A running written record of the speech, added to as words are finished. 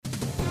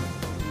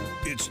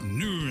It's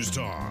news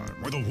time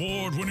with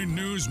award-winning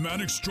newsman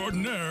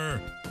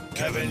extraordinaire,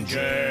 Kevin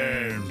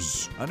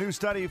James. A new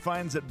study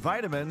finds that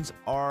vitamins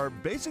are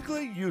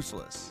basically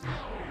useless.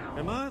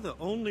 Am I the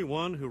only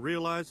one who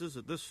realizes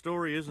that this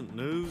story isn't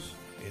news?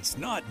 It's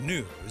not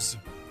news.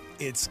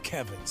 It's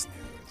Kevin's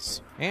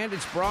news. And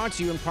it's brought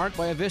to you in part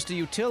by Avista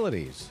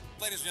Utilities.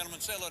 Ladies and gentlemen,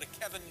 say hello to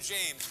Kevin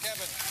James.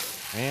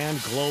 Kevin. And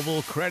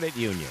Global Credit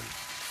Union.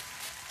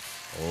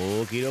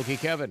 Okie dokie,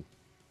 Kevin.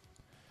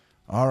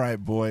 All right,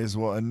 boys.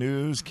 Well, a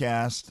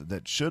newscast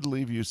that should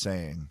leave you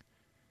saying,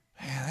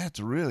 man, that's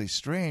really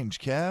strange,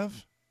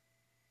 Kev.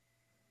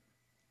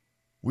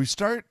 We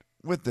start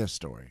with this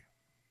story.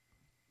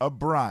 A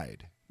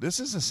bride. This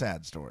is a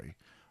sad story.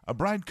 A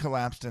bride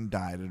collapsed and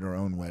died at her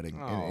own wedding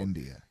in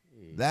India.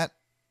 Geez.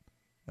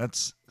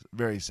 That's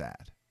very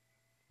sad.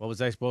 What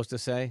was I supposed to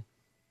say?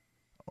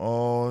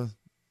 Oh,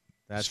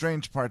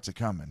 strange parts are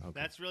coming. Okay.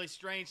 That's really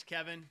strange,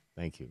 Kevin.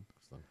 Thank you.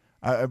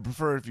 I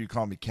prefer if you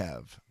call me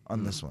Kev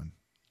on this one.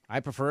 I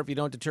prefer if you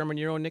don't determine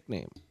your own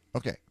nickname.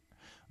 Okay.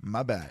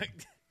 My bad.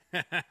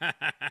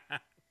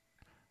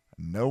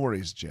 No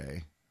worries,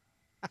 Jay.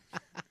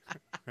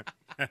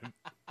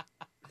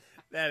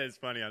 That is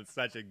funny on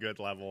such a good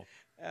level.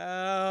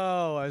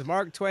 Oh, as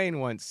Mark Twain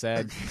once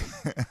said,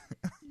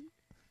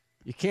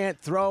 you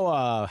can't throw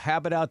a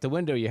habit out the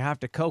window. You have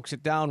to coax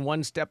it down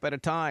one step at a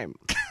time.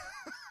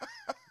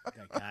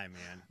 That guy,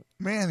 man.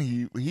 Man,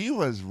 he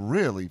was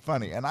really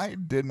funny, and I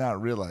did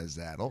not realize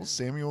that. Old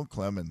Samuel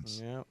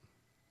Clemens. Yeah.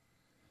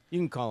 You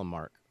can call him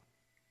Mark.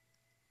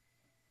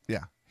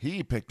 Yeah,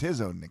 he picked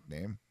his own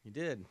nickname. He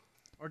did.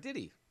 Or did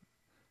he?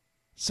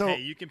 So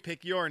Hey, you can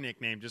pick your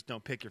nickname, just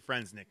don't pick your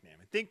friend's nickname.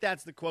 I think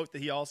that's the quote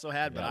that he also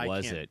had, but That I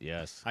was can't. it,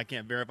 yes. I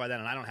can't verify that,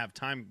 and I don't have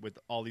time with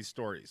all these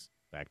stories.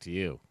 Back to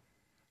you.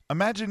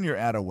 imagine you're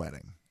at a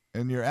wedding,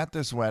 and you're at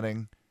this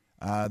wedding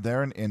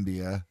there in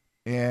India,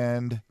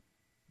 and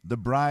the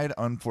bride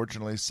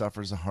unfortunately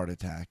suffers a heart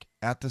attack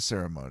at the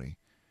ceremony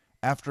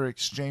after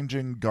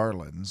exchanging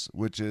garlands,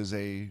 which is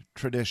a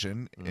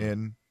tradition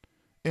in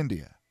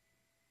India.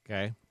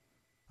 Okay.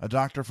 A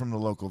doctor from the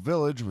local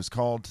village was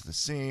called to the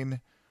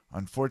scene.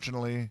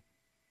 Unfortunately,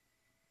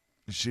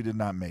 she did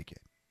not make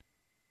it.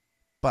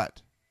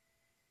 But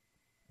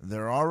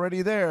they're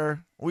already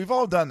there. We've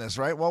all done this,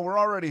 right? Well, we're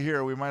already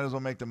here. We might as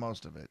well make the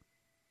most of it.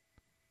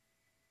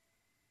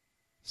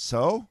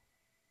 So,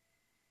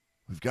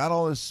 we've got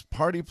all this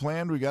party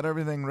planned. We got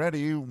everything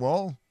ready.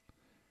 Well,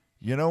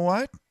 you know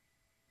what?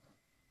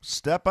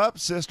 Step up,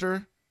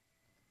 sister.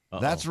 Uh-oh.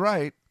 That's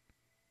right.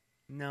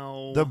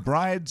 No. The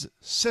bride's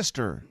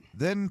sister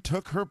then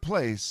took her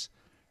place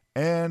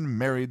and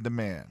married the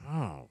man.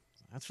 Oh,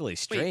 that's really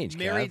strange.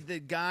 Wait, married Kev. the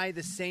guy,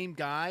 the same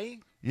guy?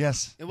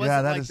 Yes. It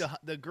wasn't that like is-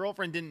 the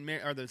girlfriend didn't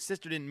marry, or the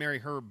sister didn't marry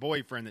her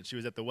boyfriend that she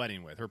was at the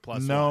wedding with, her plus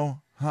one.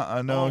 No, no.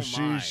 Oh,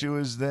 my. She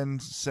was then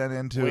sent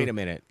into. Wait a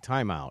minute.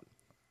 Time out.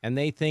 And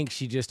they think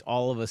she just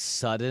all of a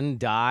sudden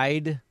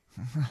died?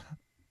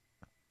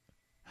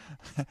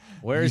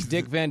 Where's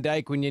Dick Van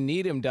Dyke when you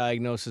need him?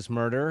 Diagnosis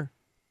murder.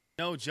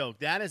 No joke.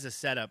 That is a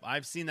setup.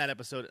 I've seen that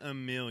episode a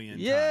million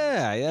times.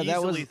 Yeah,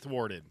 that was Easily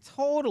thwarted.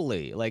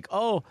 totally like,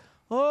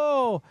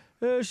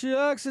 she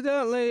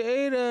accidentally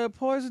ate a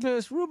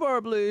poisonous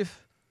rhubarb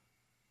leaf.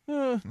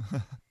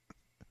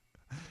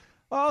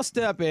 I'll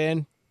step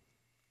in.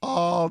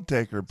 I'll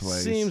take her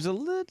place. Seems a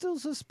little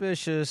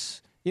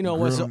suspicious. You know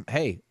what? Groom.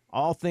 Hey,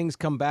 all things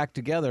come back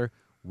together.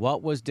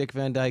 What was Dick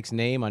Van Dyke's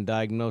name on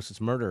Diagnosis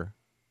Murder?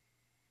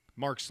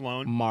 Mark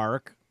Sloan.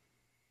 Mark.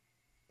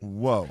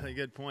 Whoa. Really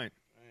good point.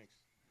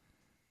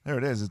 There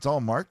it is. It's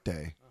all Mark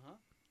Day.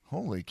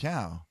 Holy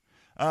cow.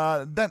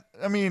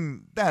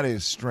 That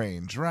is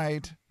strange,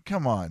 right?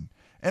 Come on.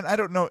 And I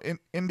don't know, in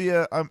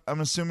India,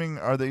 I'm assuming,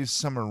 are these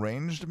some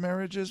arranged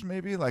marriages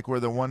maybe? Like where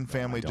the one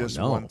family don't just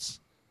know. wants.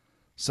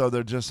 So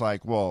they're just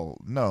like, well,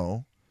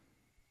 no.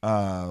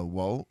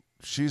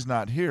 She's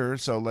not here,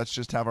 so let's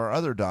just have our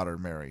other daughter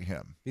marry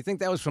him. Do you think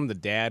that was from the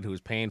dad who was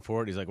paying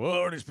for it? He's like, well, I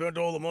already spent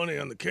all the money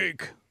on the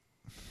cake.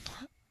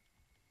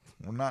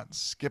 We're not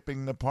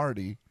skipping the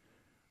party.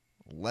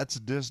 Let's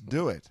just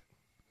do it.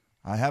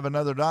 I have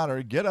another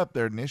daughter. Get up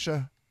there,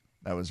 Nisha.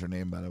 That was her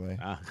name, by the way.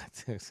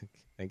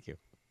 Thank you.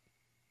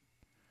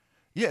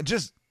 Yeah,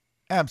 just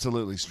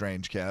absolutely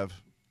strange, Kev.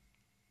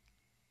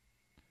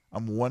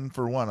 I'm 1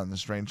 for 1 on the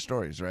strange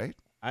stories, right?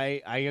 I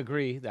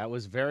agree. That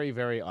was very,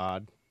 very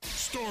odd.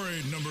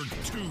 Story number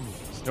 2.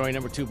 Story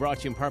number 2 brought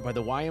to you in part by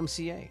the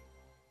YMCA.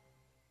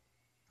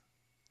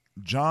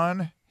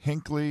 John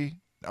Hinckley.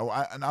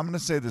 And I'm going to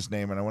say this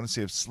name, and I want to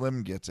see if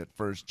Slim gets it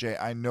first. Jay,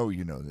 I know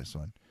you know this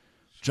one.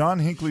 John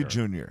Hinckley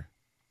Jr.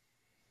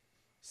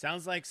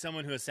 Sounds like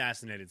someone who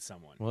assassinated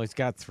someone. Well, he's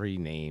got 3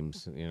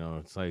 names. You know,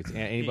 it's like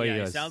anybody yeah,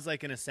 he does. sounds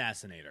like an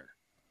assassinator.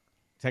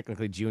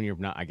 Technically, Junior,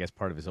 not I guess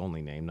part of his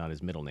only name, not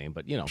his middle name,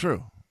 but you know.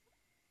 True.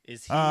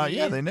 Is he?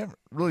 Yeah, they never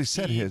really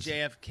said his.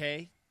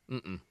 JFK.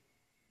 Mm-mm.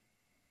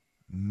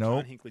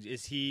 Nope. John Hinckley.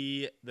 Is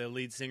he the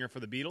lead singer for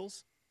the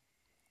Beatles?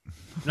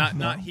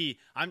 Not he.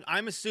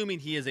 I'm assuming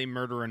he is a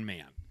murdering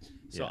man.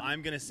 So Yeah.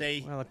 I'm gonna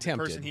say Well, the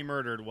attempted. person he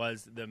murdered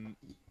was the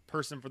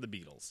person for the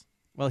Beatles.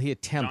 Well, he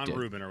attempted. John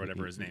Rubin or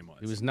whatever his name was.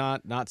 He was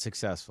not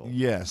successful.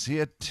 Yes, he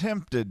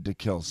attempted to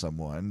kill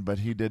someone, but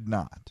he did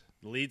not.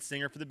 The lead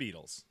singer for the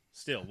Beatles.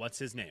 Still, what's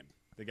his name?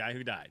 The guy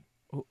who died.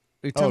 Are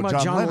you talking about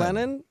John John Lennon.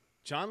 Lennon?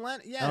 John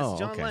Lennon? Yes, Oh,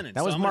 John okay. Lennon.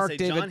 That was so I'm gonna Mark say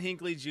David- John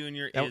Hinckley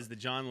Jr. is the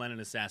John Lennon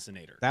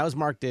assassinator. That was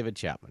Mark David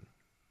Chapman.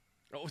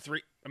 Oh,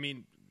 three. I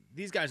mean,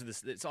 these guys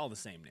are it's all the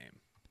same name.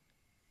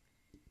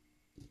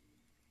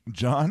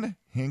 John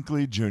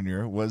Hinckley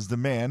Jr. was the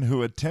man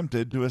who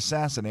attempted to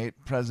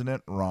assassinate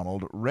President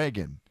Ronald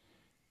Reagan.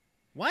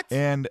 What?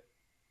 And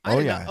I oh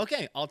did yeah, not,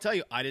 okay, I'll tell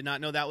you. I did not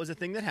know that was a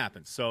thing that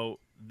happened. So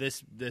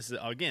this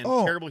again,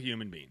 Oh. terrible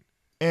human being.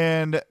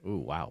 and Ooh,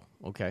 wow.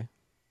 Okay.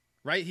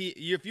 Right?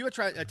 If you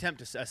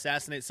attempt to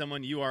assassinate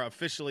someone, you are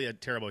officially a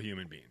terrible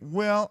human being.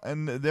 well,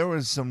 and there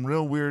was some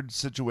real weird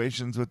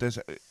situations with this.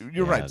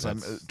 You're Yeah, right, Slim.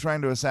 that's-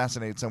 Trying to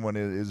assassinate someone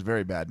is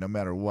very bad, no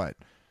matter what.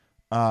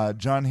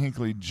 John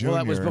Hinckley Jr. Well,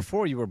 that was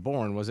before you were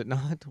born, was it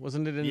not?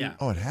 Wasn't it? Yeah.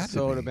 Oh, it had to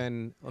So it would be. have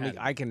been. Had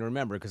to I can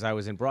remember because I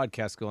was in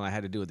broadcast school and I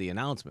had to do the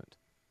announcement.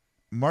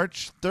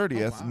 March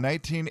 30th,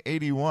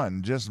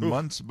 1981, just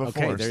months before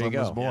Okay, there you Slim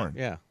was go. born.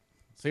 Yeah.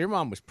 So your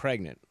mom was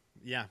pregnant.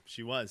 Yeah,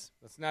 she was.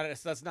 Let's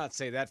not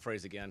say that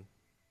phrase again.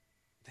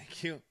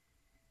 Thank you.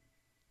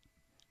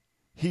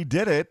 He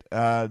did it.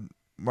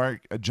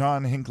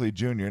 John Hinckley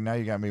Jr. Now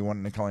you got me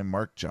wanting to call him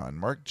Mark John.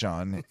 Mark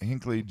John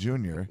Hinckley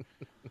Jr.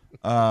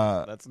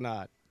 That's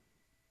not.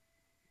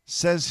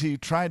 says he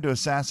tried to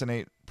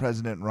assassinate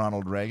President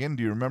Ronald Reagan.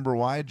 Do you remember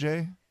why,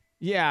 Jay?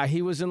 Yeah,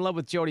 he was in love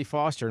with Jodie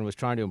Foster and was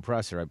trying to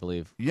impress her, I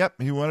believe.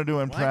 Yep, he wanted to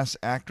impress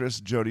actress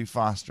Jodie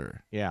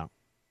Foster. Yeah.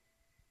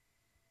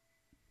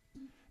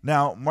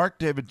 Now, Mark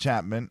David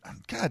Chapman,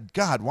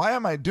 God, why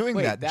am I doing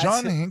Wait, that? that's-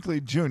 John Hinckley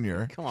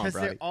Jr. Come on, Because they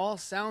Brody. all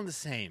sound the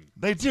same.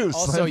 They do.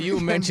 Also, Slim. you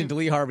mentioned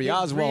Lee Harvey They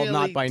Oswald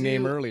not really by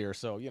name do. earlier,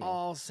 so you know.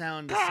 All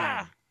sound the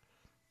same.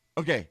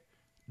 Okay,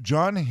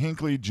 John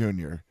Hinckley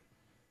Jr.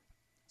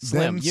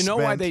 Slim, then you know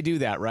why spent- they do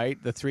that,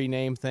 right? The three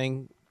name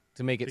thing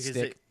to make it Because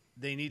stick.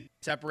 they need to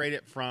separate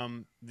it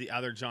from the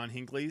other John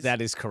Hinckleys.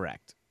 That is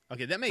correct.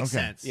 Okay, that makes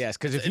Okay. sense. Yes,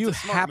 because if It's you a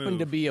smart happen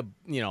to move. be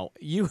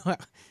you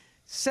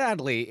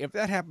sadly, if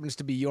that happens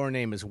to be your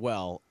name as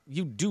well,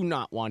 you do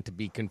not want to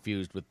be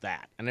confused with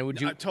that. And I would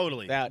you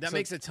totally. That so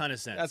makes a ton of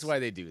sense. That's why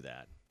they do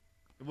that.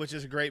 Which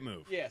is a great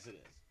move. Yes, it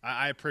is.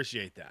 I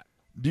appreciate that.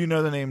 Do you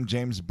know the name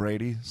James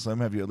Brady? Slim,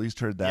 have you at least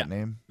heard that Yeah.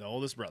 name? The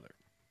oldest brother.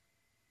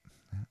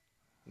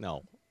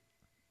 No,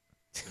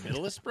 The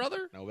middleest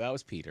brother? no, that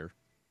was Peter.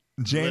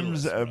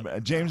 James Littlest brother.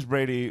 James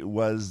Brady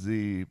was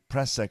the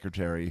press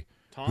secretary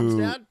Tom's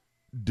who, dad?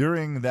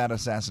 during that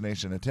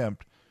assassination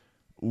attempt,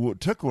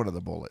 took one of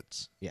the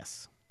bullets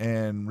Yes.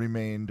 and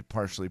remained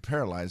partially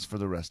paralyzed for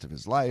the rest of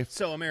his life.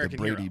 So American the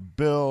Brady hero.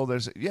 Bill.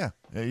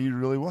 He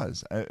really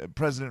was.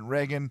 President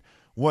Reagan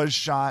was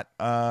shot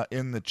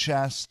in the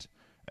chest.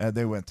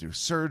 They went through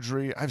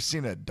surgery. I've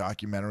seen a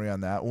documentary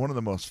on that. One of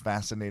the most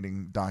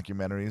fascinating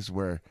documentaries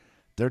where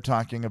they're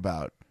talking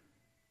about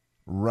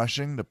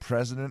rushing the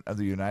president of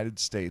the United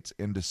States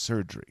into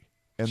surgery,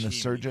 and the Jiminy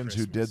surgeons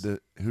who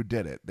Christmas.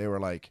 did it, they were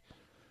like,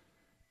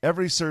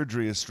 every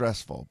surgery is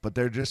stressful, but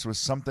there just was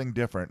something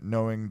different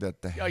knowing that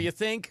Oh, you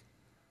think?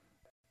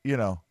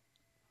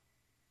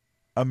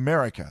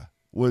 America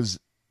was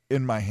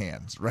in my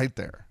hands right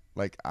there.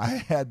 Like, I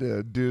had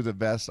to do the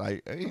best.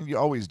 You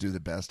always do the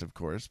best, of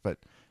course, but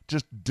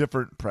just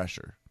different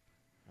pressure.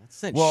 That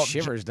sent Well,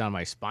 shivers down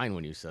my spine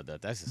when you said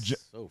that. That's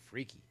just so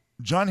freaky.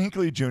 John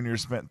Hinckley Jr.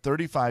 spent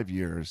 35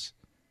 years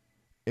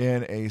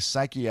in a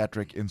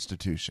psychiatric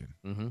institution.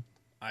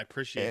 I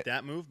appreciate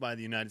that move by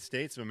the United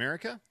States of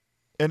America.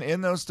 And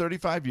in those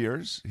 35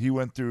 years, he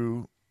went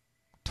through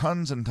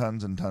tons and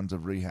tons and tons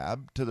of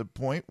rehab to the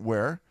point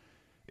where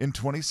in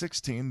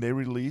 2016, they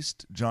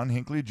released John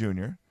Hinckley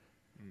Jr.,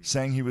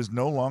 saying he was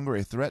no longer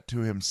a threat to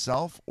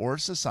himself or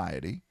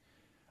society,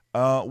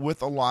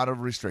 with a lot of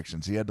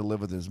restrictions. He had to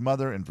live with his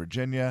mother in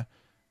Virginia,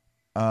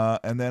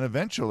 and then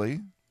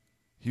eventually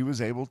he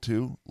was able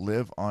to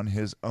live on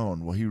his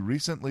own. Well, he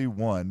recently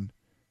won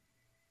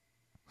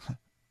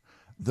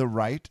the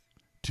right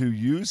to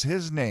use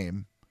his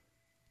name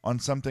on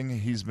something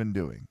he's been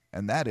doing,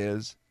 and that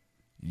is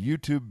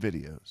YouTube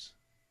videos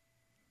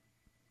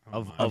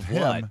of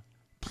him what?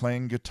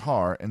 playing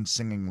guitar and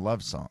singing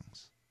love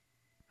songs.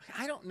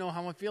 I don't know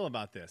how I feel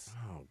about this.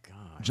 Oh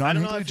God. John I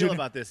don't know how I Hinckley feel Jr.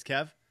 about this,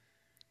 Kev.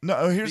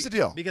 No, here's the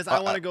deal. Because I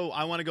want to go.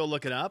 I want to go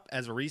look it up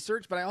as a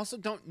research, but I also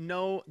don't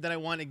know that I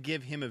want to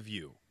give him a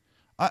view.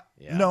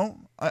 Yeah. No,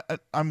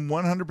 I'm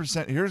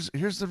 100%.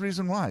 Here's the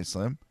reason why,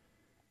 Slim.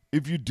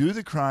 If you do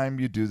the crime,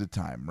 you do the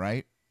time,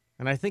 right?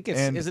 And I think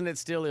And- isn't it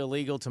still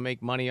illegal to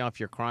make money off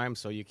your crime?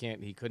 So he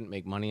couldn't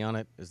make money on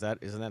it.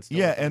 Isn't that still?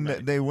 Yeah, a thing?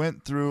 and they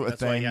went through a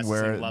That's why he thing has to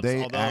where sing love they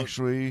songs, although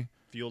actually,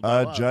 fueled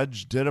by love.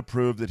 judge did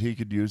approve that he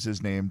could use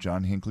his name,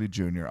 John Hinckley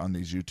Jr., on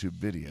these YouTube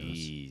videos.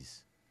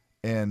 Jeez.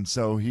 And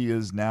so he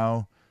is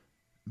now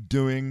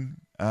doing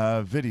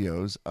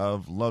videos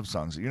of love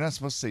songs. You're not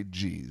supposed to say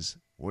geez.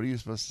 What are you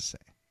supposed to say?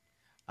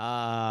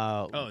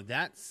 Oh,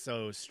 that's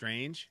so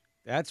strange.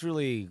 That's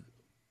really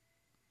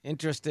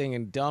Interesting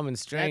and dumb and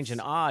strange and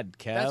odd,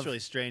 Kev. That's really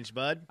strange,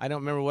 bud. I don't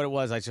remember what it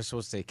was. I was just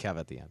supposed to say Kev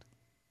at the end.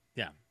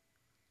 Yeah.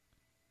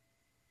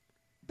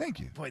 Thank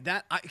you. Boy,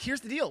 here's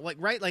the deal.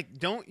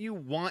 Don't you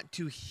want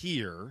to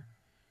hear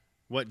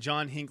what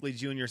John Hinckley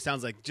Jr.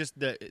 sounds like? Just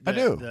I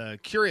do. The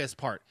curious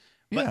part.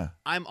 But Yeah.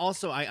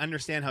 I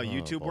understand how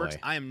YouTube boy. works.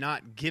 I am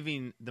not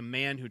giving the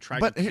man who tried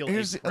But to kill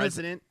here's a the-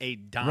 president a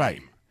dime.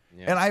 Right.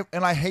 Yeah.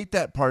 And I hate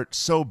that part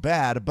so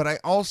bad, but I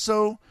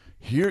also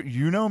hear,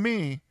 you know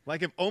me,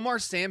 Like if Omar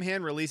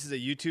Samhan releases a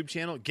YouTube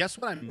channel, guess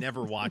what I'm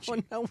never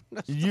watching? No.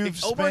 you've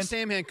If Omar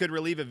spent Samhan could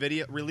release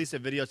a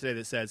video today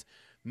that says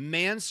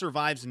man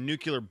survives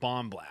nuclear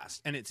bomb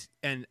blast,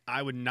 and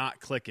I would not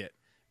click it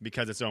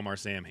because it's Omar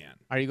Samhan.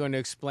 Are you going to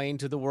explain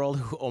to the world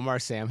who Omar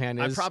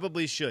Samhan is? I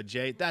probably should,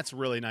 Jay. That's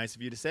really nice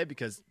of you to say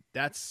because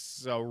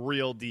that's a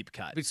real deep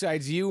cut.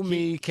 Besides you,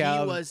 me,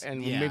 Kev,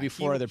 and maybe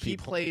four other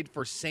people. He played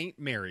for St.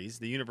 Mary's,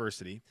 the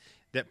university,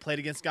 that played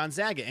against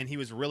Gonzaga, and he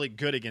was really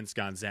good against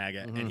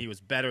Gonzaga, and he was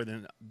better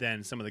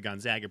than some of the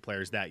Gonzaga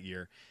players that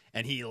year.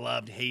 And he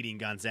loved hating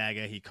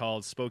Gonzaga. He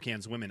called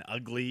Spokane's women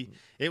ugly.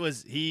 He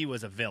was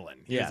a villain.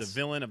 He was a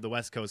villain of the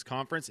West Coast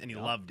Conference, and he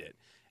loved it.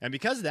 And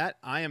because of that,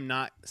 I am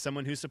not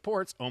someone who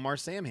supports Omar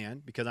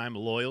Samhan because I'm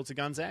loyal to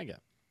Gonzaga.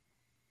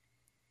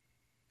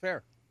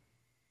 Fair.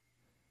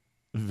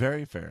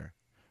 very fair.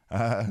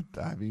 I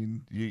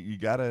mean, you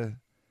got to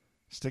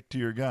stick to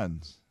your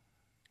guns.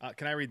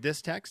 Can I read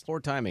this text? Poor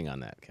timing on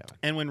that, Kevin.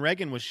 And when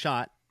Reagan was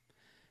shot,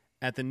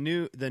 the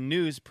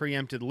news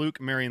preempted Luke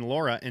marrying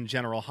Laura in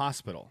General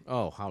Hospital.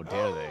 Oh, how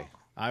dare they?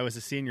 I was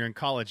a senior in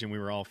college, and we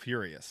were all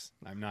furious.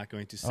 I'm not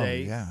going to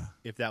say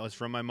if that was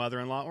from my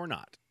mother-in-law or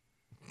not.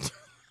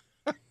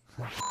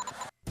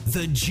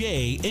 The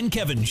Jay and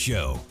Kevin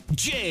Show.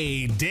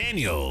 Jay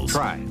Daniels.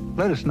 Try it.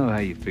 Let us know how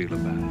you feel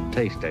about it.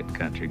 Taste that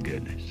country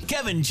goodness.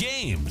 Kevin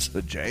James.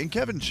 The Jay and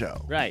Kevin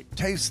Show. Right.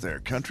 Taste their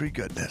country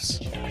goodness.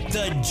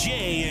 The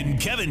Jay and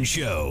Kevin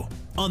Show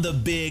on the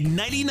Big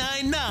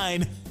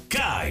 99.9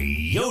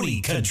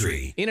 Coyote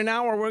Country. In an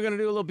hour, we're going to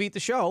do a little Beat the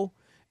Show.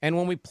 And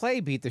when we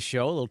play Beat the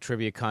Show, a little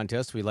trivia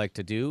contest we like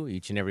to do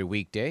each and every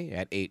weekday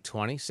at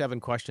 8:20, 7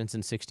 questions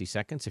in 60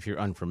 seconds if you're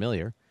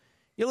unfamiliar.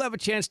 You'll have a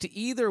chance to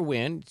either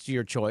win, it's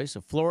your choice,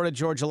 a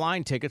Florida-Georgia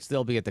Line tickets.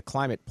 They'll be at the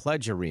Climate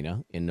Pledge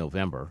Arena in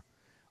November.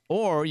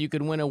 Or you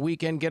could win a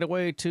weekend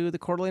getaway to the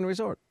Coeur d'Alene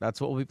Resort. That's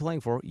what we'll be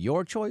playing for.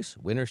 Your choice,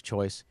 winner's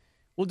choice.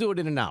 We'll do it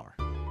in an hour.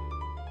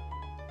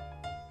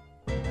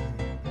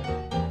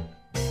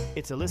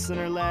 It's a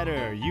listener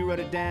letter. You wrote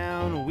it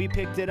down. We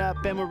picked it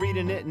up and we're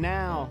reading it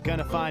now.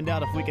 Gonna find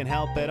out if we can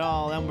help at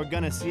all. And we're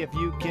gonna see if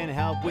you can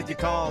help with your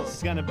calls.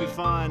 It's gonna be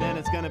fun and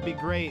it's gonna be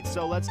great.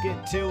 So let's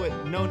get to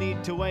it. No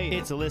need to wait.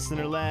 It's a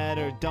listener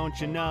letter, don't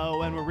you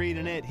know? And we're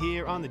reading it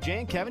here on the Jay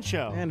and Kevin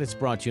Show. And it's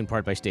brought to you in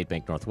part by State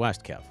Bank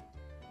Northwest, Kev.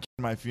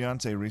 My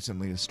fiance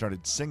recently has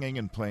started singing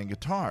and playing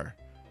guitar.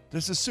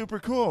 This is super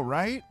cool,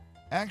 right?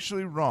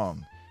 Actually,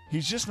 wrong.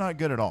 He's just not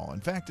good at all.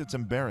 In fact, it's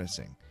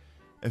embarrassing.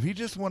 If he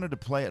just wanted to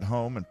play at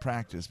home and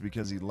practice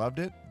because he loved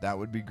it, that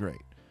would be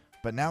great.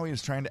 But now he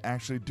is trying to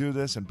actually do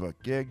this and book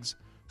gigs.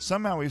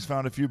 Somehow he's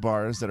found a few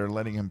bars that are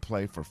letting him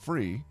play for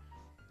free,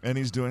 and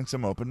he's doing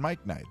some open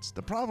mic nights.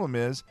 The problem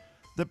is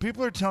that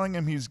people are telling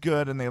him he's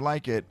good and they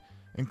like it,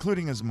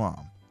 including his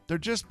mom. They're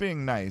just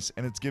being nice,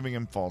 and it's giving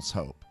him false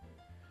hope.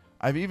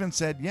 I've even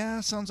said, yeah,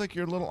 sounds like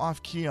you're a little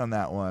off key on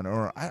that one,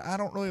 or I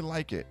don't really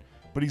like it.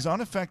 But he's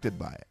unaffected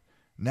by it.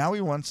 Now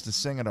he wants to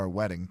sing at our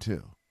wedding,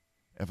 too.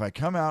 If I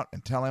come out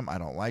and tell him I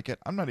don't like it,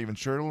 I'm not even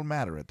sure it'll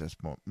matter at this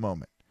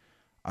moment.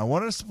 I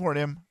want to support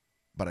him,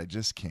 but I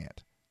just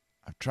can't.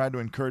 I've tried to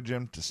encourage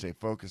him to stay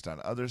focused on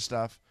other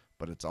stuff,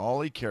 but it's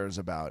all he cares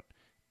about.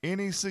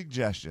 Any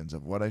suggestions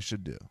of what I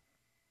should do?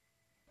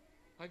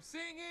 I'm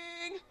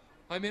singing.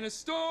 I'm in a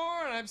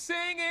store and I'm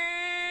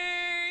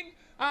singing.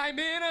 I'm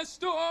in a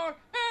store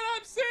and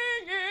I'm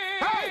singing.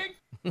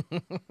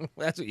 Hey!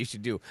 That's what you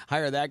should do.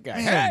 Hire that guy.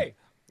 Man. Hey!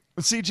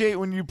 CJ,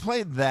 when you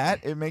play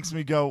that, it makes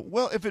me go,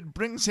 well, if it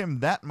brings him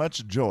that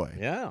much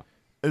joy,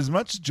 as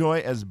much joy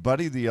as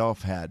Buddy the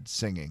Elf had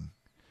singing,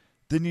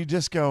 then you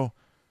just go,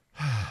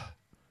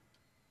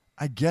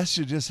 I guess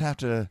you just have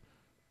to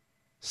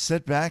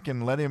sit back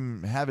and let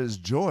him have his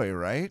joy,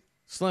 right?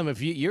 Slim,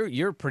 if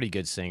you're a pretty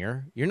good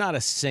singer. You're not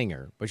a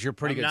singer, but you're a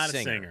pretty good singer. I'm not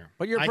a singer.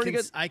 But you're pretty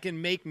good. I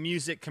can make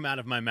music come out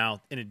of my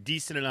mouth in a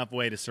decent enough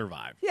way to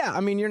survive. Yeah,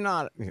 I mean, you're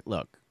not.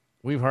 Look,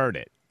 we've heard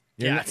it.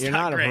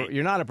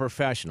 You're not a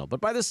professional.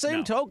 But by the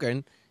same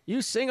token,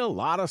 you sing a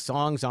lot of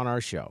songs on our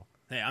show.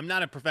 Hey, I'm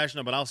not a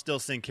professional, but I'll still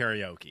sing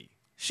karaoke.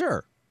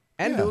 Sure.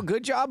 And do a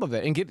good job of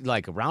it and get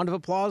like a round of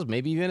applause,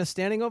 maybe even a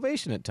standing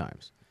ovation at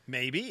times.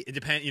 Maybe. It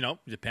depending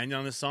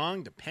on the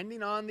song,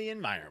 depending on the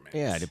environment.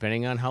 Yeah,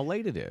 depending on how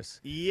late it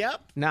is.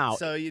 Yep. Now,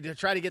 so you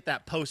try to get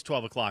that post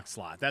 12 o'clock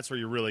slot. That's where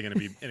you're really going to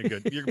be in a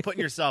good. You're putting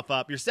yourself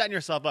up. You're setting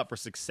yourself up for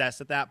success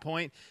at that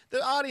point.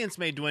 The audience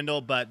may dwindle,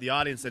 but the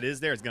audience that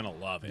is there is going to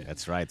love it.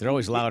 That's right. They're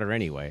always louder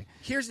anyway.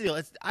 Here's the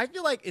deal. I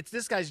feel like it's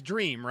this guy's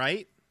dream,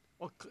 right?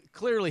 Well,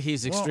 clearly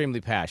he's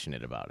extremely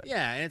passionate about it.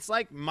 Yeah, and it's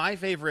like my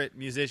favorite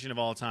musician of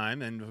all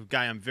time, and a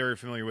guy I'm very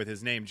familiar with,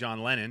 his name,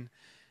 John Lennon,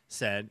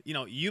 said,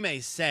 you may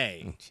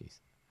say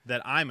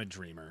that I'm a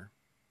dreamer,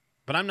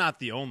 but I'm not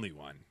the only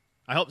one.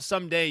 I hope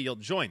someday you'll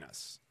join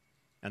us,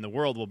 and the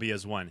world will be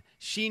as one.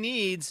 She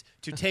needs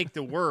to take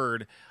the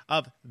word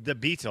of the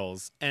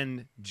Beatles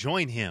and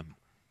join him.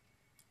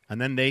 And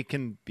then they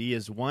can be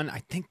as one. I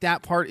think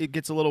that part, it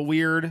gets a little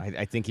weird.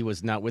 I think he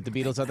was not with the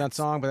Beatles on that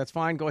song, but that's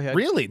fine. Go ahead.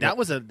 Really? That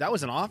was an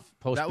off?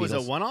 Post that was a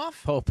Beatles.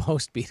 one-off?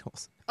 Post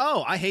Beatles.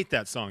 Oh, I hate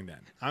that song then.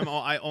 You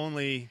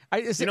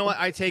know what?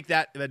 I take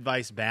that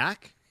advice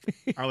back.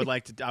 I would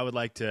like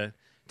to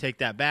take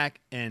that back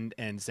and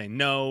say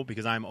no,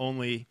 because I'm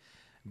only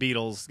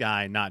Beatles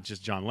guy, not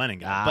just John Lennon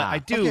guy. But I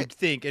do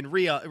think in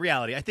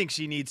reality, I think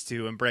she needs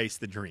to embrace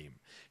the dream.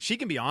 She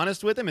can be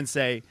honest with him and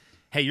say,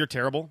 hey, you're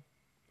terrible.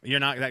 You're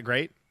not that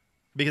great,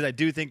 because I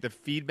do think the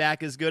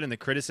feedback is good and the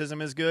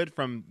criticism is good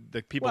from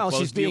the people close to you.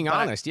 Well, she's being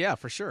honest, yeah,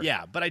 for sure.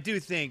 Yeah, but I do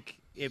think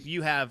if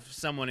you have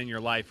someone in your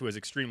life who is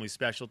extremely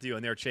special to you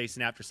and they're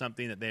chasing after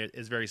something that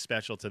is very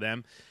special to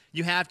them,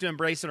 you have to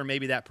embrace it, or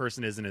maybe that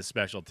person isn't as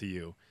special to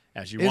you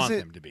as you want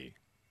them to be.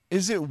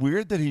 Is it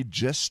weird that he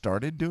just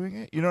started doing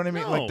it? You know what I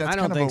mean? No, like that's I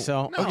don't kind think of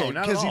so. No, okay, not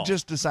at because he all.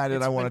 just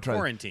decided I want to try.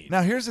 Quarantine.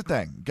 Now here's the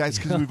thing, guys,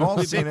 because we've all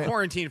We've seen been it.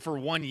 quarantined for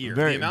 1 year.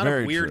 Very, The amount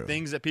very of weird true.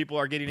 things that people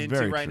are getting into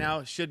Very right true.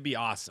 now should be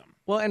awesome.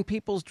 Well, and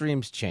people's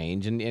dreams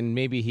change, and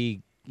maybe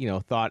he,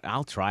 thought,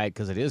 I'll try it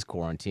because it is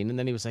quarantine, and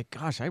then he was like,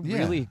 gosh,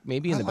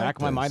 maybe in the back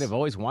of my mind, I've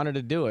always wanted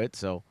to do it.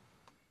 So,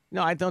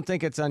 no, I don't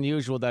think it's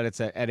unusual that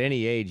it's at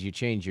any age you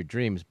change your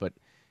dreams.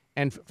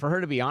 And for her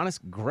to be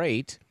honest,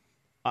 great.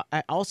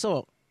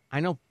 I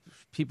know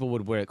people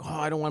would wear,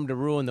 I don't want him to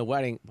ruin the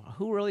wedding.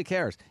 Who really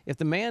cares? If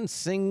the man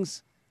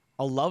sings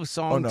a love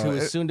song to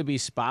his soon-to-be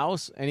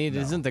spouse and it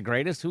isn't the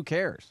greatest, who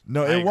cares?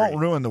 No, it won't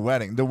ruin the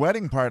wedding. The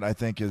wedding part, I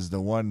think, is the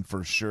one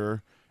for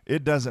sure.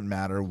 It doesn't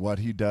matter what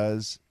he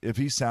does. If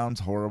he sounds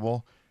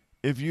horrible,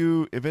 if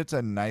it's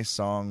a nice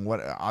song,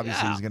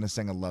 obviously he's going to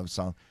sing a love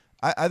song.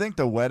 I think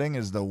the wedding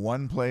is the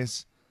one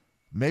place,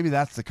 maybe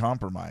that's the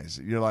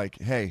compromise. You're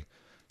like, hey,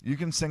 you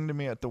can sing to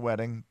me at the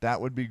wedding. That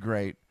would be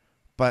great.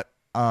 But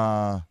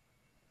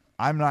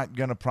I'm not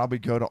going to probably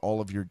go to all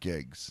of your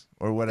gigs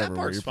or whatever. That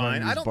part's you're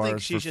playing fine. I these don't think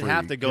bars she for should free,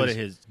 have to go to 'cause-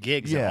 his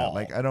gigs yeah, at all.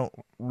 like I don't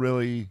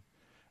really.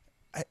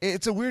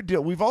 It's a weird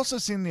deal. We've also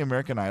seen the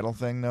American Idol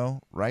thing,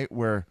 though, right?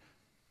 Where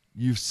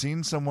you've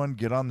seen someone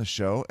get on the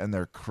show and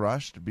they're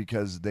crushed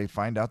because they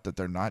find out that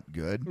they're not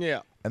good.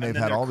 Yeah. And And they've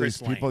then had they're all these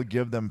Chris Lane. people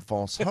give them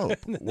false hope.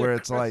 Where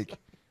it's like,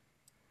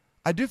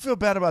 I do feel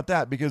bad about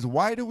that, because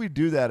why do we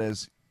do that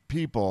as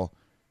people?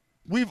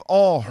 We've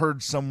all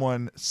heard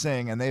someone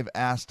sing and they've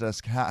asked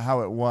us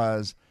how it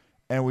was,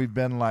 and we've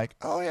been like,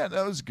 oh, yeah,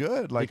 that was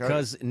good. Like,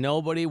 Because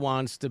nobody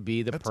wants to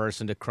be the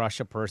person to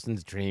crush a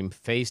person's dream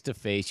face to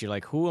face. You're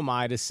like, who am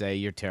I to say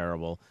you're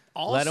terrible?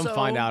 Let him Also,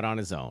 find out on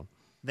his own.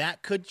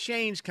 That could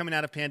change coming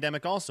out of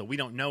pandemic also. We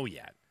don't know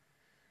yet.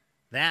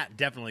 That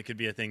definitely could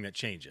be a thing that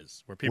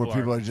changes, where people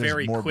people are are just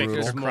very more quick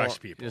brutal? to crush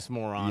people. Just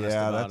more honest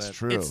yeah, about that's it.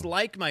 true. It's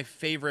like my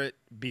favorite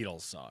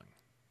Beatles song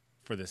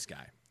for this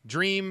guy.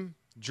 Dream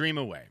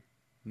Away.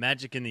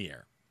 Magic in the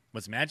Air.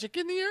 Was Magic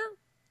in the Air?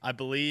 I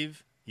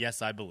believe.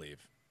 Yes, I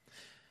believe.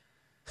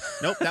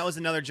 Nope, that was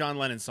another John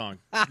Lennon song.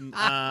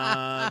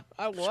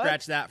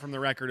 Scratch that from the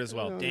record as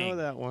well. I don't Dang. know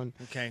that one.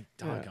 Okay,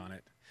 doggone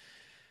it.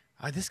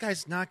 This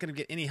guy's not going to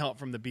get any help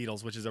from the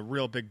Beatles, which is a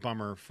real big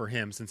bummer for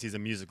him since he's a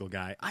musical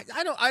guy.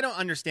 I don't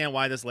understand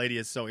why this lady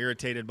is so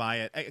irritated by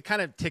it. It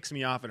kind of ticks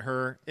me off at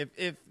her.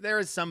 If there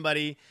is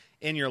somebody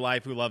in your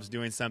life who loves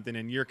doing something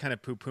and you're kind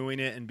of poo-pooing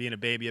it and being a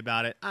baby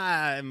about it,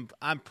 I'm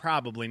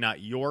probably not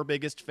your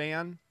biggest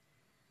fan.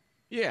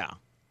 Yeah.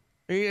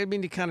 I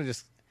mean, you kind of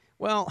just,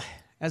 well,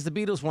 as the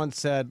Beatles once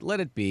said, let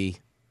it be.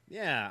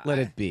 Yeah. Let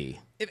it be.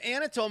 If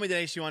Anna told me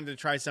today she wanted to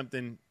try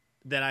something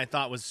that I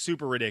thought was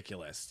super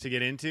ridiculous to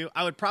get into,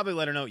 I would probably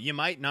let her know you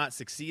might not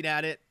succeed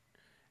at it,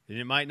 and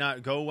it might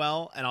not go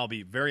well, and I'll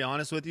be very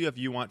honest with you if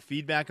you want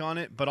feedback on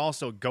it, but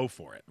also go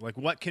for it. Like,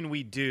 what can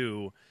we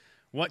do?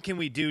 What can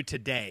we do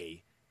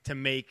today to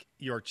make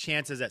your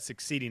chances at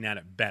succeeding at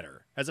it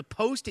better? As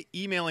opposed to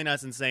emailing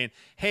us and saying,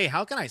 hey,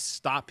 how can I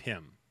stop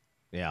him?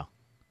 Yeah.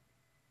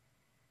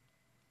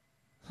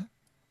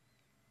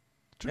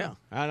 Yeah,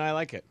 and I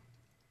like it.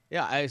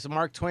 Yeah, as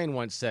Mark Twain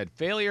once said,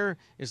 failure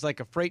is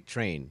like a freight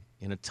train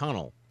in a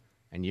tunnel,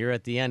 and you're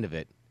at the end of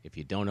it if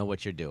you don't know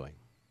what you're doing.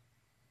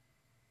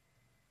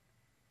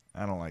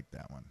 I don't like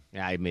that one.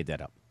 Yeah, I made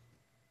that up.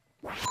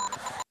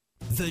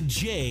 The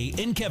Jay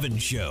and Kevin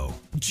Show.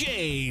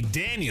 Jay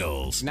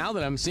Daniels. Now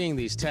that I'm seeing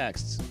these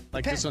texts,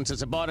 like this one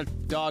says, I bought a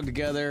dog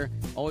together,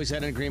 always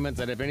had an agreement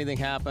that if anything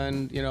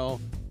happened,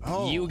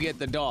 you get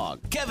the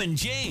dog. Kevin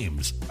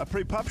James. A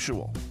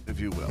prepuptial, if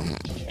you will.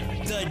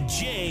 The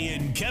Jay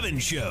and Kevin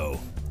Show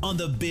on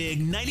the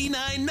Big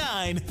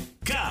 99.9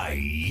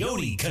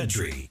 Coyote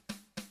Country.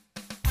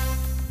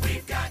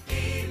 We've got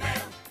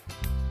email.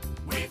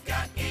 We've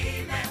got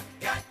email.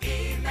 Got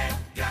email.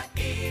 Got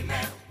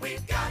email.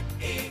 We've got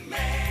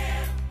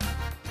email.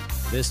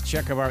 This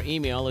check of our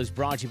email is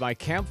brought to you by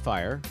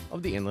Campfire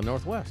of the Inland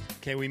Northwest.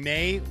 Okay, we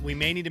may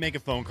need to make a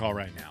phone call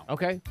right now.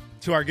 Okay.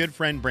 To our good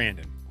friend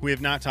Brandon, who we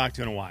have not talked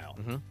to in a while,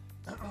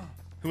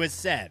 who has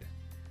said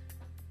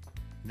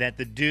that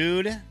the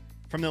dude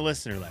from the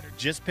listener letter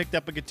just picked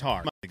up a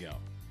guitar a month ago,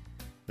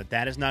 but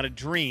that is not a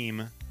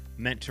dream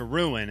meant to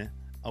ruin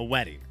a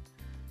wedding.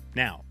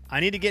 Now,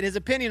 I need to get his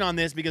opinion on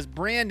this because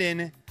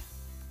Brandon,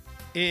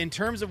 in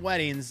terms of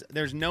weddings,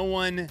 there's no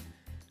one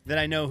that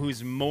I know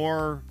who's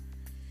more...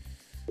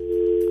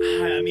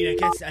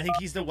 I think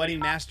he's the wedding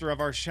master of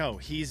our show.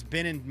 He's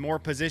been in more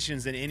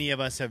positions than any of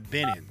us have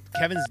been in.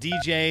 Kevin's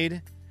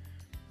DJ'd.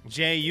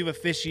 Jay, you've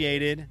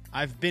officiated.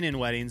 I've been in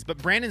weddings, but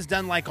Brandon's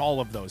done like all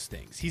of those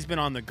things. He's been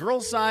on the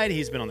girl side.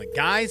 He's been on the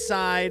guy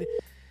side.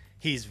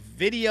 He's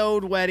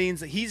videoed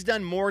weddings. He's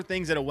done more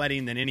things at a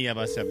wedding than any of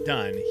us have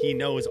done. He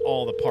knows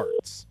all the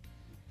parts.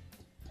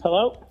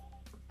 Hello?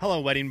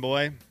 Hello, wedding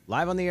boy.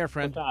 Live on the air,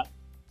 friend. What's up?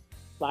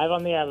 Live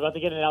on the air. I'm about to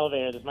get in an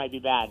elevator. This might be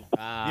bad.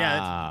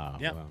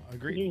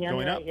 Agree. Can you hear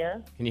Going me up. right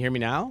here? Can you hear me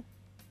now?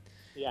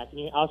 Yeah,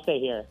 I'll stay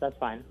here. That's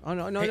fine. Oh,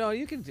 no,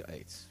 you can...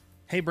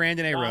 Hey,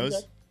 Brandon A. No, I'm Rose.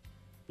 good.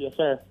 Yes,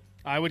 sir.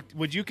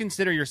 Would you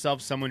consider yourself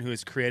someone who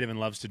is creative and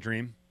loves to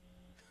dream?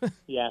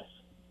 Yes.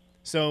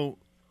 So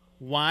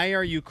why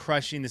are you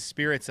crushing the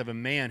spirits of a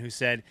man who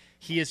said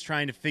he is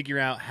trying to figure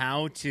out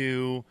how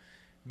to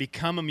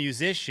become a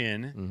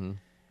musician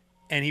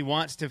and he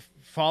wants to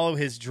follow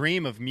his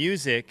dream of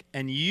music,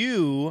 and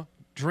you,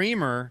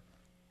 dreamer,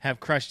 have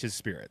crushed his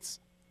spirits?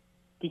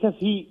 Because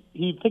he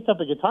picked up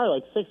a guitar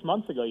like 6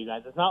 months ago, you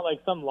guys. It's not like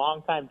some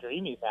long-time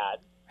dream he's had.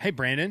 Hey,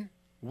 Brandon,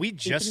 we He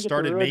just couldn't get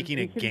started to ruin- making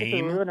a he couldn't get to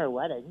game. ruin our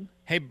wedding.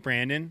 Hey,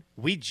 Brandon,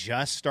 we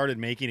just started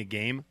making a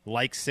game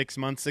like 6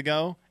 months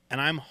ago,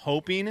 and I'm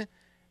hoping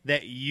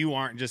that you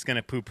aren't just going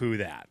to poo-poo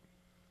that.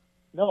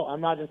 No, I'm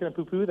not just going to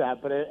poo-poo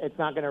that, but it's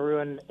not going to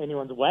ruin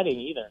anyone's wedding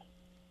either.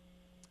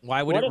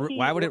 Why would What it? if he-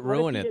 Why would it what if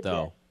ruin he it did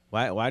though?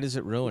 Why does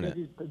it ruin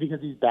it? Because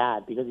he's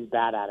bad. Because he's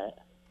bad at it.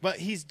 But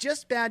he's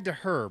just bad to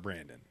her,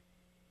 Brandon.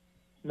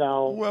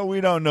 No. Well,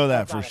 we don't know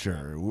that That's for not it.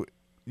 sure. We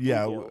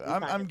Yeah, do. We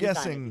I'm kinda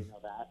guessing. do know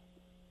that.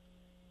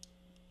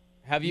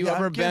 Have you Yeah,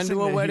 ever I'm been guessing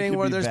to a that he wedding could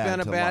where be there's bad been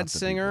a to bad lots of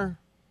singer?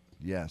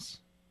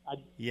 Yes.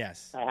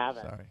 Yes. I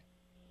haven't. Sorry.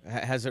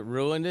 Has it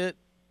ruined it,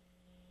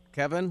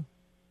 Kevin?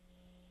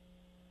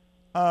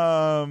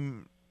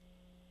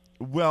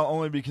 Well,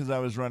 only because I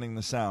was running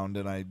the sound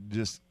and I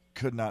just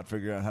could not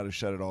figure out how to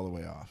shut it all the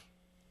way off.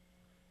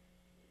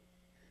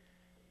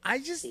 I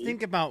just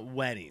think about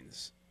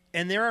weddings,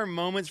 and there are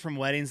moments from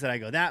weddings that I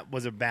go, that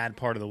was a bad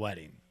part of the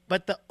wedding.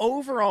 But the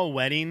overall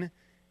wedding,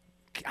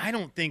 I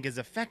don't think is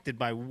affected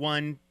by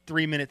 1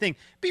 3-minute thing.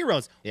 B.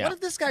 Rose, Yeah. what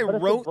if this guy But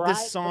if the wrote bride-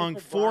 this song but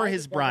if the for bride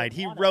his doesn't bride?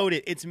 He want wrote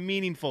it. It's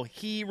meaningful.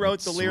 He wrote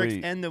That's the lyrics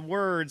sweet. and the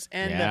words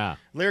and Yeah.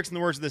 the lyrics and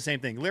the words are the same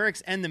thing.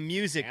 Lyrics and the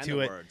music And to the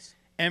it. words.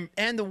 And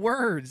the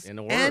words. And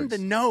the And the words.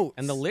 notes.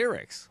 And the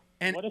lyrics.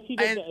 And, What if he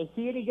and did? Is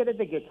he any good at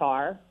the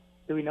guitar?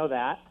 Do we know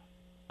that?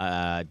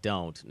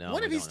 Don't. No.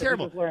 What we if he's don't.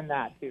 terrible? We just learned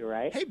that too,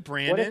 right? Hey, What if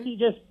Brandon. he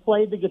just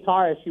played the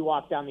guitar as she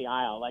walked down the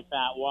aisle, like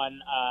that one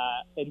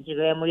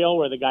Instagram reel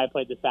where the guy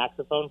played the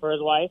saxophone for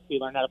his wife? He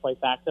learned how to play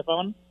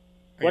saxophone.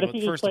 Okay, What if well, he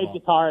just first of played all,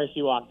 guitar as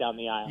she walked down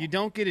the aisle? You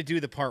don't get to do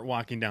the part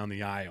walking down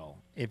the aisle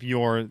if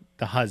you're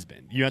the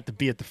husband. You have to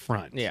be at the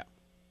front. Yeah.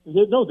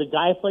 No, the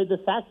guy played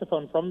the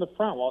saxophone from the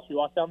front while she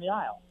walked down the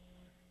aisle.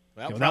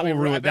 Well, So that probably will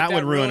I ruin. bet That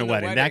would ruin a ruined the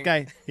wedding. That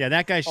guy. Yeah,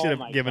 that guy should Oh have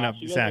my given gosh, up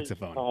the you guys are-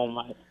 saxophone. Oh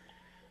my!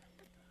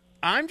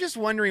 I'm just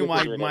wondering This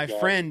why is my ridiculous.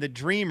 friend, the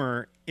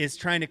dreamer, is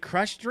trying to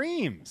crush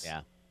dreams.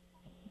 Yeah.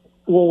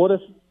 Well, what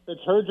if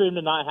it's her dream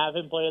to not have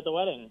him play at the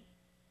wedding?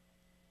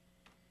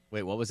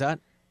 Wait, what was that?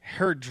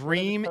 Her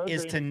dream her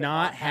is dream to to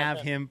not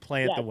have him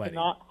play at the To wedding.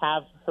 not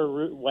have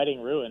her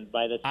wedding ruined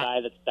by this guy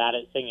that's bad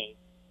at singing.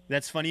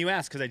 That's funny you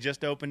ask because I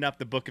just opened up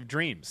the Book of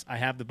Dreams. I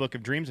have the Book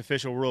of Dreams,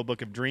 official rule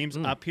Book of Dreams,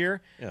 up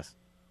here. Yes.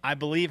 I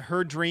believe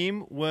her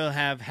dream will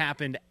have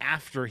happened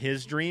after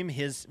his dream.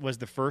 His was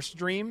the first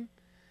dream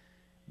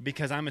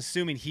because I'm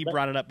assuming he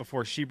brought it up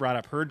before she brought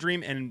up her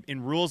dream. And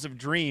in Rules of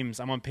Dreams,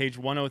 I'm on page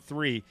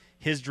 103.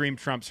 His dream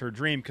trumps her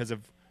dream because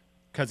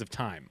of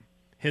time.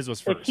 His was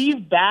If first. he's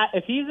as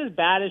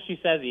bad as she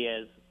says he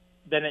is,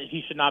 then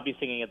he should not be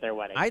singing at their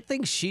wedding. I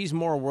think she's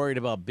more worried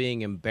about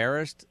being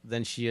embarrassed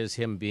than she is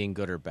him being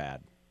good or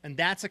bad. And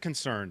that's a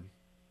concern.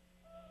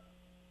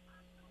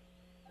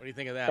 What do you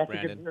think of that, That's a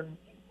Brandon? concern.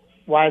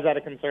 Why is that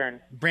a concern?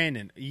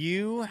 Brandon,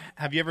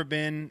 have you ever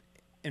been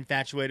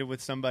infatuated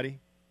with somebody?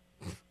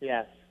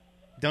 Yes.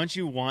 Don't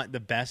you want the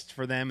best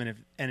for them,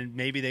 and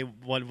maybe they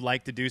would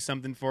like to do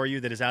something for you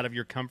that is out of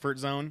your comfort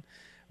zone,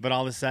 but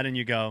all of a sudden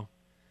you go,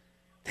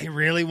 they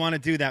really want to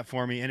do that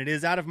for me, and it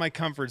is out of my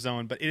comfort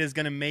zone, but it is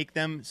going to make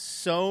them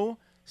so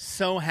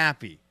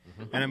happy,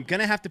 and I'm going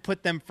to have to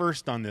put them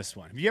first on this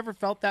one. Have you ever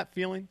felt that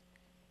feeling?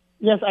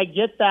 Yes, I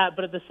get that,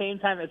 but at the same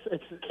time, if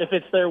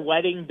it's their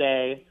wedding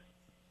day,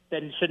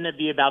 then shouldn't it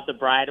be about the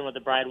bride and what the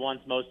bride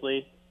wants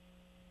mostly?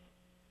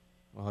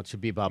 Well, it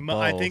should be about both.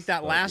 I think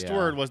that but last yeah.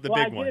 word was the Well,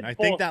 I big get one. it I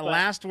think both, that but-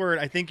 last word,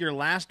 I think your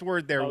last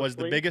word there was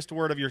the Mostly? biggest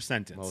word of your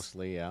sentence.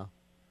 Mostly, yeah.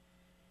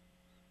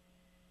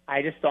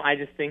 I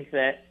just think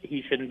that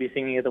he shouldn't be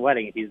singing at the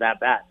wedding if he's that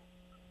bad.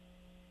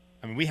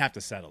 I mean, we have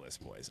to settle this,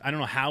 boys. I don't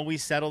know how we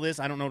settle this.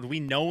 I don't know. Do we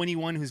know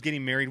anyone who's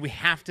getting married? We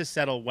have to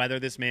settle whether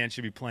this man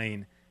should be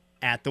playing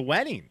at the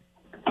wedding.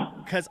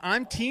 Because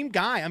I'm team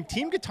guy. I'm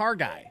team guitar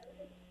guy.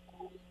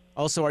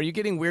 Also, are you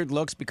getting weird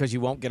looks because you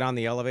won't get on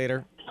the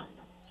elevator?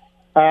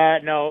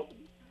 No.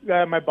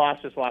 My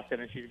boss just walked in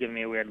and she's giving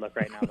me a weird look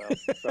right now, though.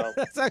 So.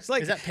 Sounds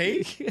like, is that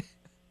Paige?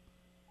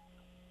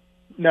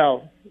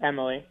 No,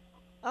 Emily.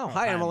 Oh,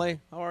 hi, Emily.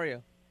 How are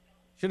you?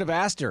 Should have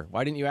asked her.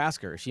 Why didn't you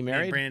ask her? Is she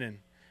married? Hey, Brandon.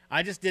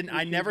 I just didn't.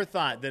 I never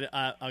thought that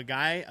a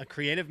guy, a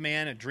creative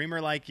man, a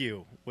dreamer like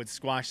you would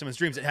squash someone's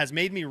dreams. It has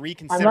made me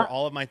reconsider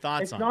all of my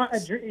thoughts on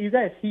this. You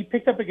guys, he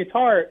picked up a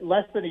guitar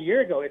less than a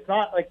year ago. It's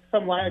not like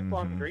some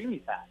lifelong dream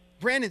he's had.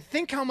 Brandon,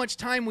 think how much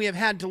time we have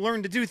had to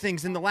learn to do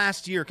things in the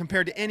last year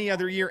compared to any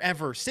other year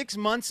ever. 6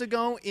 months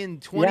ago in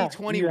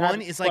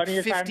 2021 is like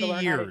 50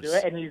 years. Do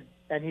it,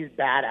 and he's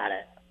bad at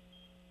it.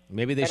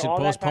 Maybe they should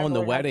postpone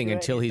the wedding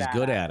until he's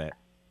good at it.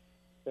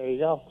 There you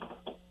go.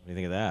 What do you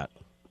think of that?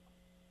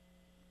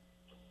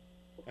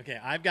 Okay,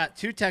 I've got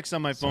 2 texts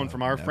on my phone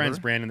from our friends,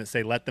 Brandon, that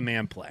say, let the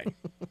man play.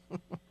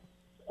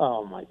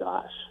 Oh, my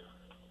gosh.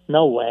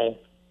 No way.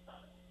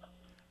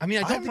 I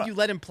mean, I don't think you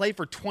let him play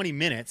for 20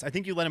 minutes. I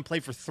think you let him play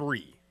for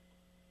 3.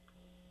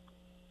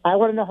 I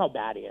want to know how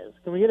bad he is.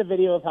 Can we get a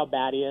video of how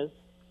bad he is?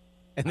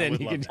 And then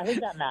I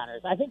think that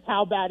matters. I think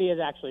how bad he is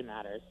actually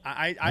matters.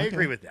 I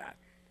agree with that.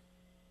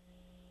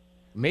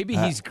 Maybe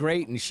he's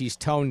great and she's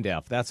tone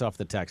deaf. That's off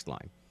the text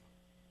line.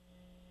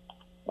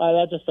 Well,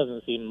 that just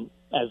doesn't seem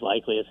as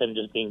likely as him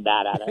just being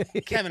bad at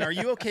it. Kevin, are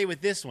you okay with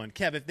this one?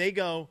 Kev, if they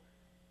go,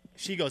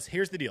 she goes,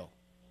 here's the deal.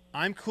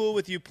 I'm cool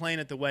with you playing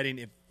at the wedding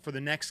if for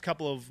the next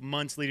couple of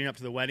months leading up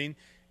to the wedding,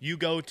 you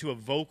go to a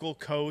vocal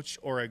coach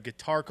or a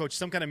guitar coach,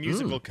 some kind of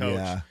musical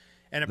coach,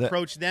 and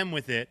approach them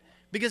with it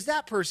because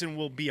that person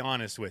will be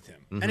honest with him.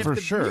 And if the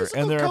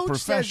musical coach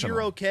says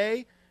you're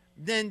okay,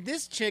 then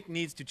this chick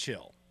needs to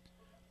chill.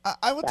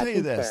 I will tell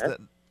you this,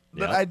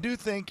 that I do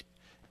think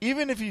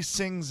even if he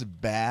sings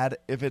bad,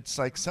 if it's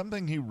like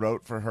something he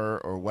wrote for her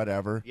or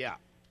whatever,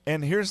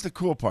 and here's the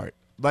cool part,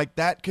 like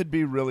that could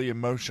be really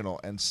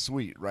emotional and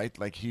sweet, right?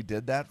 Like he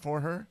did that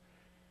for her.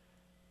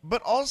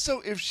 But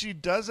also, if she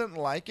doesn't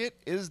like it,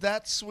 is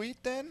that sweet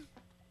then?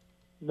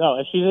 No,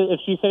 if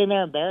she's sitting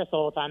there embarrassed the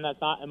whole time,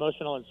 that's not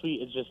emotional and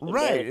sweet. It's just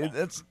right.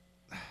 It's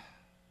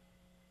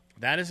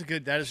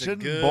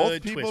Shouldn't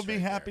both people be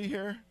happy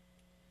here?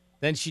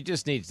 Then she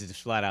just needs to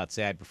just flat out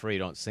say, "I'd prefer you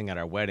don't sing at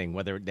our wedding."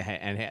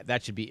 And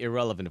that should be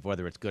irrelevant of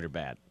whether it's good or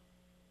bad.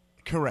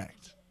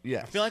 Correct.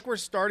 Yeah. I feel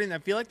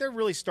like they're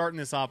really starting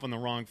this off on the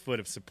wrong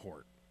foot of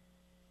support.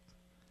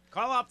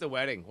 Call off the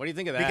wedding. What do you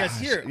think of that? Because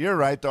here, you're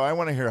right, though. I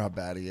want to hear how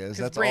bad he is.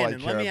 That's Brandon, all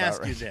I care let me about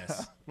ask you right this.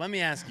 now. Let me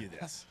ask you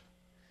this.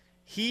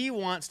 He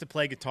wants to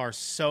play guitar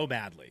so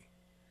badly.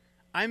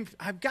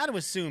 I've got to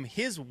assume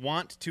his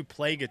want to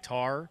play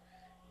guitar,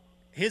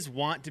 his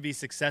want to be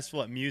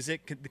successful at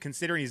music,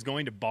 considering he's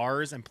going to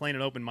bars and playing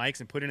at open mics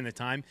and putting in the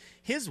time,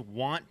 his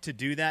want to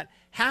do that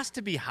has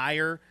to be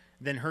higher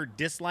than her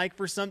dislike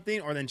for something,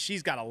 or than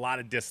she's got a lot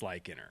of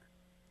dislike in her.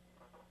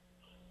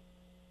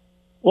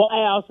 Well,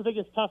 I also think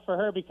it's tough for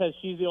her because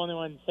she's the only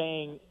one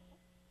saying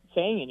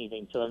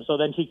anything to him. So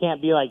then she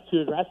can't be like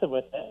too aggressive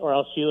with it, or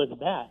else she looks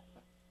bad.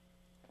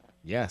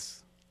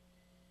 Yes,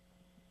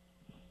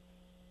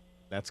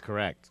 that's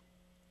correct.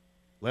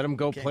 Let him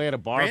go play at a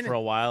bar Brandon. for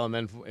a while, and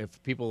then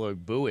if people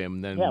boo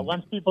him, then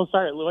once people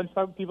start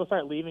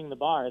leaving the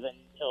bar, then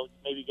he'll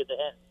maybe get the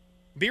hint.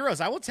 B-Rose,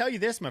 I will tell you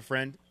this, my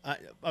friend.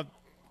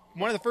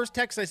 One of the first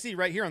texts I see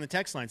right here on the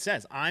text line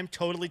says, "I'm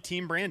totally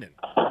Team Brandon."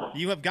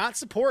 You have got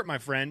support, my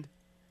friend.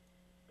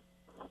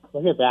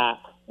 Look at that.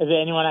 Is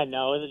it anyone I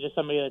know? Is it just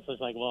somebody that's just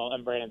like, well,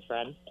 I'm Brandon's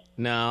friend?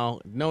 no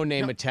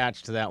name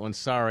attached to that one.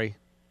 Sorry.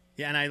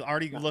 Yeah, and I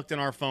already looked in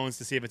our phones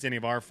to see if it's any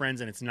of our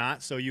friends, and it's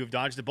not. So you've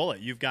dodged a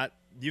bullet. You've got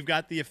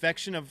the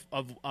affection of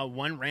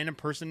one random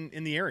person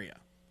in the area.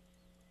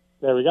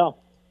 There we go.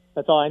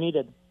 That's all I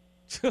needed.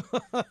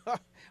 All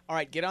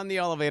right, get on the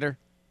elevator.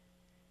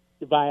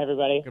 Goodbye,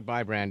 everybody.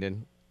 Goodbye,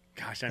 Brandon.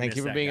 Gosh, Thank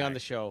you for being on the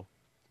show.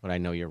 But I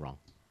know you're wrong.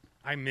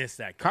 I miss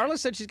that guy. Carla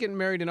said she's getting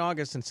married in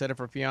August and said if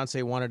her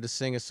fiance wanted to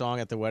sing a song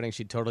at the wedding,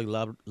 she'd totally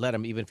let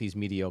him, even if he's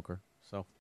mediocre. So